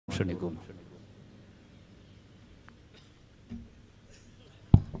ക്ഷണിക്കുന്നു.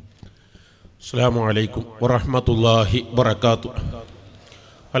 അസ്സലാമു അലൈക്കും വറഹ്മത്തുള്ളാഹി വബറകാതുഹു.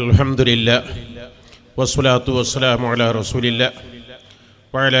 അൽഹംദുലില്ലാഹ് വസ്സലാത്തു വസ്സലാമു അലാ റസൂലില്ലാഹ്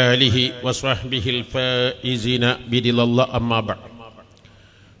വഅലാ ആലിഹി വസ്വഹ്ബിഹിൽ ഫായിസീന ബിദില്ലാഹ് അമ്മാ ബഅദ്.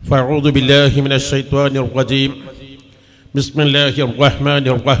 ഫഅഊദു ബില്ലാഹി മിനശ് ശൈത്വാനിർ റജീം. ബിസ്മില്ലാഹിർ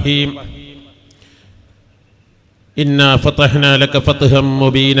റഹ്മാനിർ റഹീം. ഇന്നാ ഫതഹ്നാ ലക ഫത്ഹൻ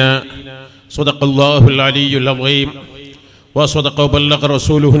മുബീനാ. സദഖല്ലാഹുൽ അലിയ്യുൽ അളീം. وصدق وبلغ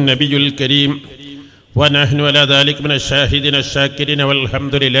رسوله النبي الكريم ونحن على ذلك من الشاهدين الشاكرين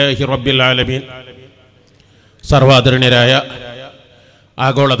والحمد لله رب العالمين. സർവാദരണീയരായ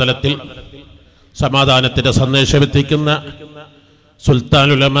ആഗോളതലത്തിൽ സമാധാനത്തിന്റെ സന്ദേശമെത്തിക്കുന്ന സുൽത്താൻ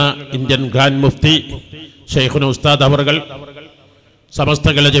ഉലമ ഇന്ത്യൻ ഗ്രാൻഡ് മുഫ്തി ഷെയ്ഖുന ഉസ്താദ് അവർകൾ, സമസ്ത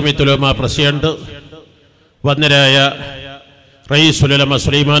ജമിയത്തുൽ ഉലമ പ്രസിഡന്റ് വന്ദരായ റയീസുൽ ഉലമ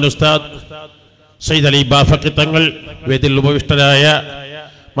സുലൈമാൻ ഉസ്താദ്, സയ്യിദ് അലി ബാഫഖി തങ്ങൾ, വേദിയിൽ ഉപവിഷ്ടരായ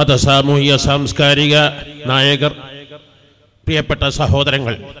മതസാമൂഹിക സാംസ്കാരിക നായകർ, പ്രിയപ്പെട്ട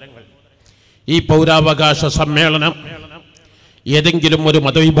സഹോദരങ്ങൾ, ഈ പൗരാവകാശ സമ്മേളനം ഏതെങ്കിലും ഒരു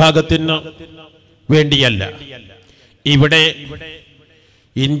മതവിഭാഗത്തിന് വേണ്ടിയല്ല. ഇവിടെ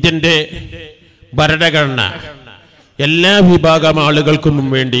ഇന്ത്യൻ്റെ ഭരണഘടന എല്ലാ വിഭാഗം ആളുകൾക്കും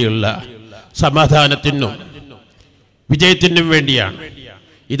വേണ്ടിയുള്ള സമാധാനത്തിനും വിജയത്തിനും വേണ്ടിയാണ്.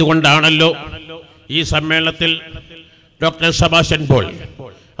 ഇതുകൊണ്ടാണല്ലോ ഈ സമ്മേളനത്തിൽ ഡോക്ടർ സബാഷൻ പോൾ,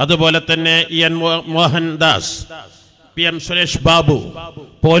 അതുപോലെ തന്നെ N Mohandas, P M Suresh Babu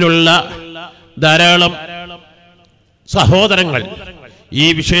പോലുള്ള ധാരാളം സഹോദരങ്ങൾ ഈ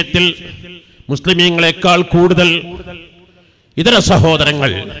വിഷയത്തിൽ മുസ്ലിമീങ്ങളെക്കാൾ കൂടുതൽ ഇതര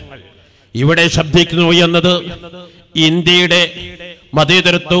സഹോദരങ്ങൾ ഇവിടെ ശബ്ദിക്കുന്നു എന്നത് ഇന്ത്യയുടെ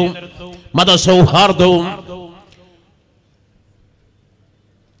മതേതരത്വവും മതസൗഹാർദ്ദവും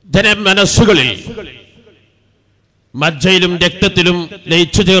ജനമനസ്സുകളിൽ മജ്ജയിലും രക്തത്തിലും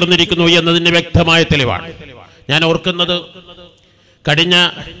ലയിച്ചു ചേർന്നിരിക്കുന്നു എന്നതിന് വ്യക്തമായ തെളിവാണ്. ഞാൻ ഓർക്കുന്നത്, കഴിഞ്ഞ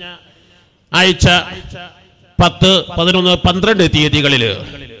ആഴ്ച 10, 11, 12 തീയതികളിൽ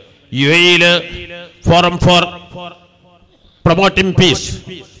UAE forum four promoting piece,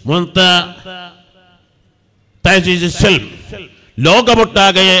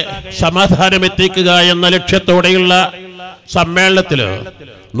 ലോകമൊട്ടാകെ സമാധാനമെത്തിക്കുക എന്ന ലക്ഷ്യത്തോടെയുള്ള സമ്മേളനത്തില്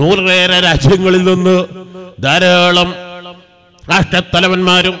 100-ഏറെ രാജ്യങ്ങളിൽ നിന്ന് ധാരാളം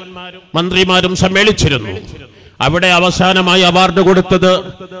രാഷ്ട്രത്തലവന്മാരും മന്ത്രിമാരും സമ്മേളിച്ചിരുന്നു. അവിടെ അവസാനമായി അവാർഡ് കൊടുത്തത്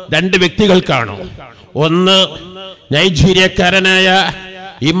 2 വ്യക്തികൾക്കാണ്. ഒന്ന് നൈജീരിയക്കാരനായ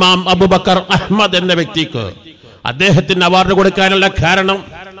ഇമാം അബൂബക്കർ അഹ്മദ് എന്ന വ്യക്തിക്ക്. അദ്ദേഹത്തിന് അവാർഡ് കൊടുക്കാനുള്ള കാരണം,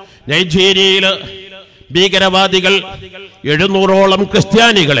 നൈജീരിയയിൽ ഭീകരവാദികൾ 700ഓളം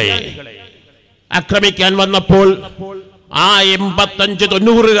ക്രിസ്ത്യാനികളെ ആക്രമിക്കാൻ വന്നപ്പോൾ ആ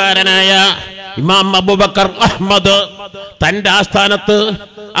 85-90കാരനായ ഇമാം അബൂബക്കർ അഹ്മദ് തന്റെ ആസ്ഥാനത്ത്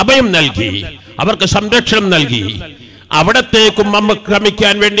അഭയം നൽകി, അവർക്ക് സംരക്ഷണം നൽകി. അവിടത്തേക്കും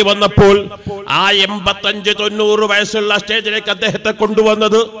ആക്രമിക്കാൻ വേണ്ടി വന്നപ്പോൾ ആ 85-90 വയസ്സുള്ള സ്റ്റേജിലേക്ക് അദ്ദേഹത്തെ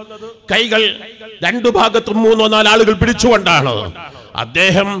കൊണ്ടുവന്നത് കൈകൾ 2 ഭാഗത്തും 3-4 ആളുകൾ പിടിച്ചുകൊണ്ടാണ്.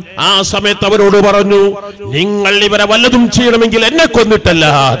 അദ്ദേഹം ആ സമയത്ത് അവരോട് പറഞ്ഞു, നിങ്ങൾ ഇവരെ വല്ലതും ചെയ്യണമെങ്കിൽ എന്നെ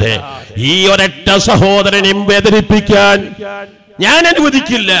കൊന്നിട്ടല്ലാതെ ഈ ഒരൊറ്റ സഹോദരനെയും വേദനിപ്പിക്കാൻ ഞാൻ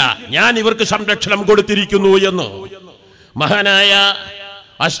അനുവദിക്കില്ല. ഞാൻ ഇവർക്ക് സംരക്ഷണം കൊടുത്തിരിക്കുന്നു എന്ന് മഹാനായ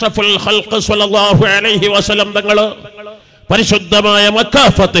അഷ്റഫുൽ ഖൽഖ് സ്വല്ലല്ലാഹു അലൈഹി വസല്ലം തങ്ങൾ പരിശുദ്ധമായ മക്ക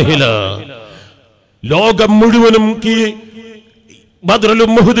ഫത്ഹില് ലോകം മുഴുവനും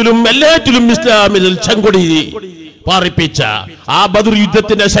ബദ്റിലും ഉഹുദിലും എല്ലാറ്റിലും ഇസ്ലാമിൽ ചങ്കൊടി പാറിപ്പിച്ച ആ ബദർ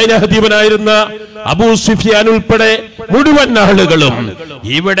യുദ്ധത്തിന്റെ സൈന്യാധിപനായിരുന്ന അബൂ സുഫിയാൻ ഉൾപ്പെടെ മുഴുവൻ ആളുകളും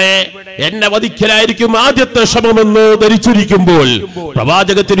ഇവിടെ എന്നെ വധിക്കലായിരിക്കും ആദ്യത്തെ ശ്രമമെന്ന് ധരിച്ചിരിക്കുമ്പോൾ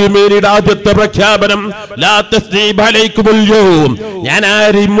പ്രവാചക തിരുമേനിയുടെ ആദ്യത്തെ പ്രഖ്യാപനം, ലാ തസ്രീബ അലൈക്കുമുൽ യൗം, ഞാൻ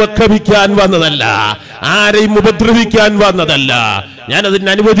ആരെയും ആക്രമിക്കാൻ വന്നതല്ല, ആരെയും ഉപദ്രവിക്കാൻ വന്നതല്ല, ഞാൻ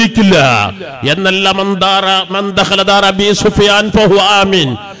അതിന് അനുവദിക്കില്ല എന്നല്ല.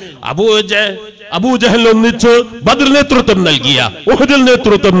 അബൂജഹൽ ഒന്നിച്ച് ബദർ നേതൃത്വം നൽകിയ, ഉഹദിൽ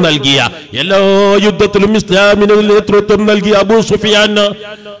നേതൃത്വം നൽകിയ, എല്ലാ യുദ്ധത്തിലും ഇസ്ലാമിന് നേതൃത്വം നൽകിയ അബൂ സുഫിയാൻ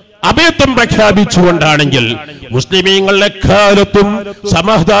അഭയത്വം പ്രഖ്യാപിച്ചുകൊണ്ടാണെങ്കിൽ മുസ്ലിമീങ്ങളുടെ കാലത്തും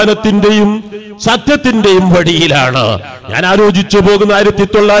സമാധാനത്തിന്റെയും സത്യത്തിന്റെയും വഴിയിലാണ്. ഞാൻ ആലോചിച്ചു പോകുന്ന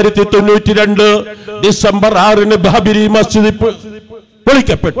 1992 ഡിസംബർ 6 ബാബരി മസ്ജിദ്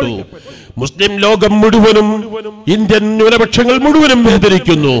പൊളിക്കപ്പെട്ടു. മുസ്ലിം ലോകം മുഴുവനും, ഇന്ത്യൻ ന്യൂനപക്ഷങ്ങൾ മുഴുവനും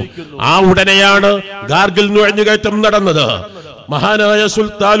വേദനിക്കുന്നു. ആ ഉടനെയാണ് ഗാർഗിൽ നുഴഞ്ഞുകയറ്റം നടന്നത്. മഹാനായ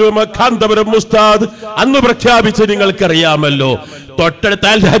സുൽത്താൻ കാന്തപുരം ഉസ്താദ് അന്ന് പ്രഖ്യാപിച്ച് നിങ്ങൾക്കറിയാമല്ലോ, തൊട്ടടുത്ത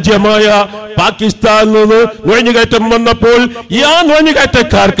രാജ്യമായ പാകിസ്ഥാനിൽ നിന്ന് നുഴഞ്ഞുകയറ്റം വന്നപ്പോൾ ഈ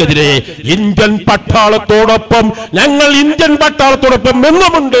നുഴഞ്ഞുകയറ്റക്കാർക്കെതിരെ ഇന്ത്യൻ പട്ടാളത്തോടൊപ്പം ഞങ്ങൾ ഇന്ത്യൻ പട്ടാളത്തോടൊപ്പം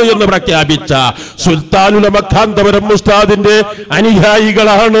എന്നുമുണ്ട് എന്ന് പ്രഖ്യാപിച്ച സുൽത്താനുലമ കാന്തപുരം ഉസ്താദിന്റെ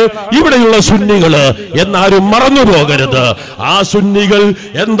അനുയായികളാണ് ഇവിടെയുള്ള സുന്നികള് എന്നാരും മറന്നു പോകരുത്. ആ സുന്നികൾ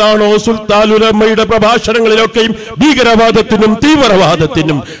എന്താണോ സുൽത്താനുലമയുടെ പ്രഭാഷണങ്ങളിലൊക്കെയും ഭീകരവാദത്തിനും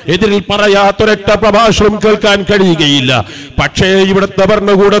തീവ്രവാദത്തിനും എതിരിൽ പറയാത്തൊരൊറ്റ പ്രഭാഷണം കേൾക്കാൻ കഴിയുകയില്ല. പക്ഷേ ഇവിടുത്തെ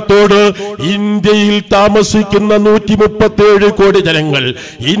ഭരണകൂടത്തോട് ഇന്ത്യയിൽ താമസിക്കുന്ന 137 കോടി ജനങ്ങൾ,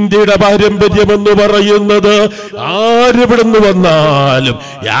 ഇന്ത്യയുടെ പാരമ്പര്യമെന്ന് പറയുന്നത് ആരെവിടുന്ന് വന്നാലും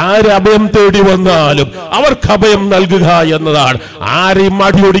ആരഭയം തേടി വന്നാലും അവർക്ക് അഭയം നൽകുക എന്നതാണ്. ആരെയും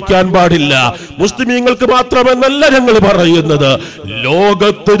അടിയൊടിക്കാൻ പാടില്ല. മുസ്ലിമീങ്ങൾക്ക് മാത്രമെന്നല്ല ഞങ്ങൾ പറയുന്നത്,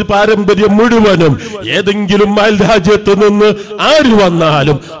 ലോകത്ത് പാരമ്പര്യം മുഴുവനും ഏതെങ്കിലും അയൽ രാജ്യത്ത് നിന്ന് ആര്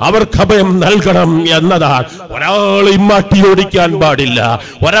വന്നാലും അവർക്ക് അഭയം നൽകണം എന്നതാണ്. ഒരാളെയും അടിയൊടിക്കാൻ പാടില്ല,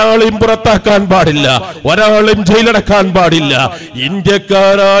 ഒരാളെയും പുറത്താക്കാൻ പാടില്ല, ഒരാളെയും ജയിലടക്കാൻ പാടില്ല.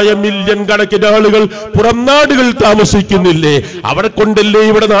 ഇന്ത്യക്കാരായ മില്യൺ കണക്കിന് ആളുകൾ പുറം നാടുകളിൽ താമസിക്കുന്നില്ലേ? അവിടെ കൊണ്ടല്ലേ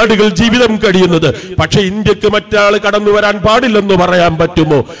ഇവിടെ നാടുകൾ ജീവിതം കഴിയുന്നത്. പക്ഷെ ഇന്ത്യക്ക് മറ്റാൾ കടന്നു വരാൻ പാടില്ലെന്ന് പറയാൻ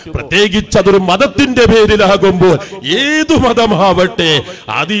പറ്റുമോ? പ്രത്യേകിച്ച് അതൊരു മതത്തിന്റെ പേരിലാകുമ്പോൾ ഏതു മതമാവട്ടെ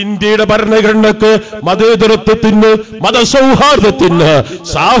അത് ഇന്ത്യയുടെ ഭരണഘടനക്ക്, മതേതരത്വത്തിന്, മതസൗഹാർദ്ദത്തിന്,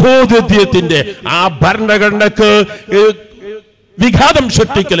 സാഹോദര്യത്തിന്റെ ആ ഭരണഘടനക്ക് വിഘാതം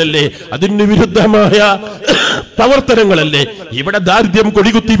സൃഷ്ടിക്കലല്ലേ, അതിന് വിരുദ്ധമായ പ്രവർത്തനങ്ങളല്ലേ. ഇവിടെ ദാരിദ്ര്യം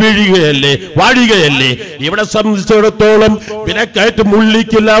കൊടികുത്തി വാഴുകയല്ലേ. ഇവിടെ സംബന്ധിച്ചിടത്തോളം വിലക്കയറ്റം,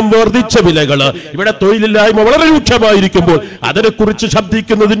 ഉള്ളിക്കെല്ലാം വർദ്ധിച്ച വിലകള്, ഇവിടെ തൊഴിലില്ലായ്മ വളരെ രൂക്ഷമായിരിക്കുമ്പോൾ അതിനെക്കുറിച്ച്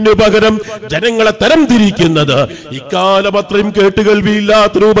ശബ്ദിക്കുന്നതിന് പകരം ജനങ്ങളെ തരം തിരിക്കുന്നത്, ഇക്കാലം അത്രയും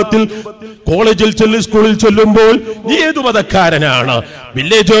കേട്ടുകേൾവിയില്ലാത്ത രൂപത്തിൽ കോളേജിൽ സ്കൂളിൽ ചെല്ലുമ്പോൾ നീ ഏതു മതക്കാരനാണ്,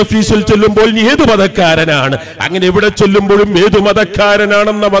 വില്ലേജ് ഓഫീസിൽ ചെല്ലുമ്പോൾ നീ ഏതു മതക്കാരനാണ്, അങ്ങനെ ഇവിടെ ചെല്ലുമ്പോഴും ഏതു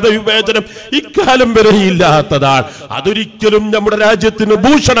മതക്കാരനാണെന്ന മതവിവേചനം ഇക്കാലം വരെയില്ലാത്തതാണ്. അതൊരിക്കലും നമ്മുടെ രാജ്യത്തിന്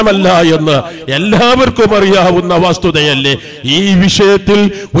ഭൂഷണമല്ല എന്ന് എല്ലാവർക്കും അറിയാവുന്ന വസ്തുതയല്ലേ. ഈ വിഷയത്തിൽ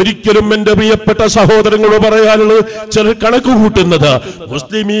ഒരിക്കലും എന്റെ പ്രിയപ്പെട്ട സഹോദരങ്ങളോട് പറയാനുള്ളത്, ചിലർ കണക്ക് കൂട്ടുന്നത്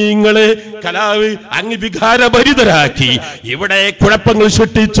മുസ്ലിമീങ്ങളെ അങ്ങ് വികാരഭരിതരാക്കി ഇവിടെ കുഴപ്പങ്ങൾ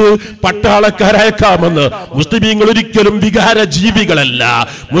സൃഷ്ടിച്ച് പട്ടാളക്കാരയക്കാമെന്ന്. മുസ്ലിമീങ്ങൾ ഒരിക്കലും വികാര ജീവികളല്ല.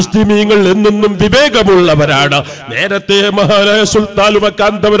 മുസ്ലിമീങ്ങൾ എന്നെന്നും വിവേകമുള്ളവരാണ്. നേരത്തെ മഹാനായ സുൽത്താനുലമ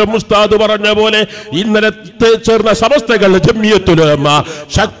കാന്തപുരം ഉസ്താദ് പറഞ്ഞ പോലെ ഇന്നലെ ചേർന്ന സമസ്തകളുടെ ജംഇയ്യത്തുൽ-ഉലമ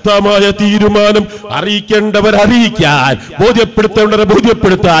ശക്തമായ തീരുമാനം അറിയിക്കേണ്ടവർ അറിയിക്കാൻ, ബോധ്യപ്പെടുത്തേണ്ടവരെ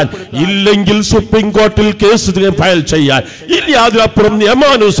ബോധ്യപ്പെടുത്താൻ, ഇല്ലെങ്കിൽ സുപ്രീം കോർട്ടിൽ കേസ് ഫയൽ ചെയ്യാൻ, ഇനി അതിനപ്പുറം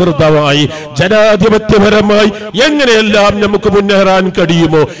നിയമാനുസൃതമായി ജനാധിപത്യപരമായി എങ്ങനെയെല്ലാം നമുക്ക് മുന്നേറാൻ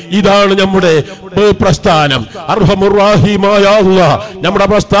കഴിയുമോ, ഇതാണ് നമ്മുടെ പ്രസ്ഥാനം. അർഹമുർ റഹീമായ അല്ലാഹ് നമ്മുടെ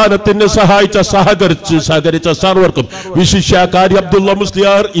പ്രസ്ഥാനത്തിന് സഹകരിച്ച സർവർക്കും, വിശിഷ്യ കാരി അബ്ദുള്ള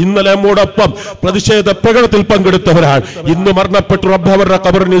മുസ്ലിയാർ ഇന്നലെ നമ്മോടൊപ്പം പ്രതിഷേധ പ്രകടനത്തിൽ പങ്കെടുത്തവരാണ്. ഇന്ന് മരണപ്പെട്ടു. റബ്ബ് അവരുടെ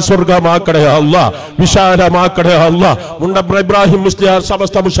ഖബറിനെ സ്വർഗമാക്കണേ അല്ലാഹ്, വിശാലമാക്കണേ അല്ലാഹ്. മുണ്ടബ്ര ഇബ്രാഹിം മുസ്ലിയാർ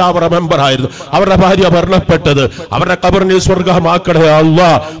സമസ്ത മുശാവറ മെമ്പർ ആയിരുന്നു. അവരുടെ ഭാര്യ മരണപ്പെട്ടത്. അവരുടെ ഖബറിനെ സ്വർഗമാക്കണേ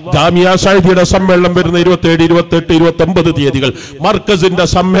അല്ലാഹ്. ജാമിയ സഅദിയുടെ സമ്മേളനം വരുന്ന 27, 28, 29 തീയതികൾ. മർക്കസിന്റെ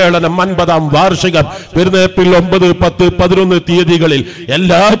സമ്മേളനം 50ാം വാർഷികം വരുന്ന ഏപ്രിൽ 9, 10, 11 തീയതികളിൽ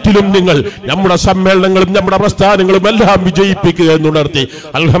എല്ലാറ്റിലും നിങ്ങൾ നമ്മുടെ സമ്മേളനങ്ങളും നമ്മുടെ പ്രസ്ഥാനങ്ങളും എല്ലാം വിജയിപ്പിക്കുക എന്നുണർത്തി.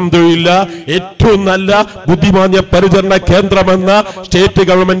 അൽഹംദുലില്ലാഹ്, ഏറ്റവും നല്ല ബുദ്ധിമാന്യ പരിചരണ കേന്ദ്രമെന്ന സ്റ്റേറ്റ്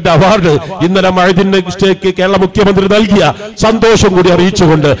ഗവൺമെന്റ് അവാർഡ് ഇന്നലെ മഴദിനക്ക് കേരള മുഖ്യമന്ത്രി നൽകിയ സന്തോഷം കൂടി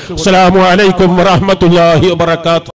അറിയിച്ചുകൊണ്ട് അസ്സലാമു അലൈക്കും വറഹ്മത്തുള്ളാഹി വബറകാതുഹു.